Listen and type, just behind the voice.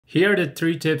Here are the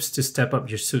 3 tips to step up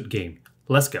your suit game.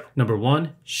 Let's go. Number 1,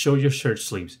 show your shirt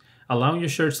sleeves. Allowing your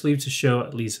shirt sleeves to show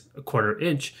at least a 1/4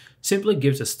 inch simply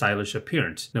gives a stylish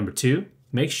appearance. Number 2,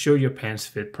 make sure your pants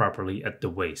fit properly at the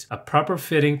waist. A proper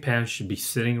fitting pants should be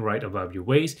sitting right above your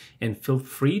waist, and feel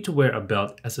free to wear a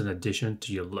belt as an addition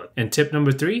to your look. And tip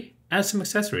number 3, add some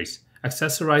accessories.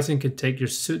 Accessorizing can take your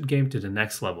suit game to the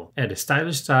next level. Add a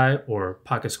stylish tie or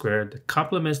pocket square that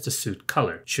complements the suit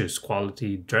color. Choose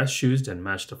quality dress shoes that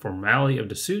match the formality of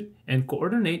the suit and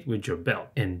coordinate with your belt.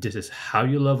 And this is how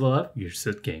you level up your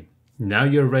suit game. Now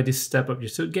you're ready to step up your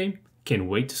suit game? Can't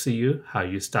wait to see how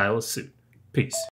you style a suit. Peace.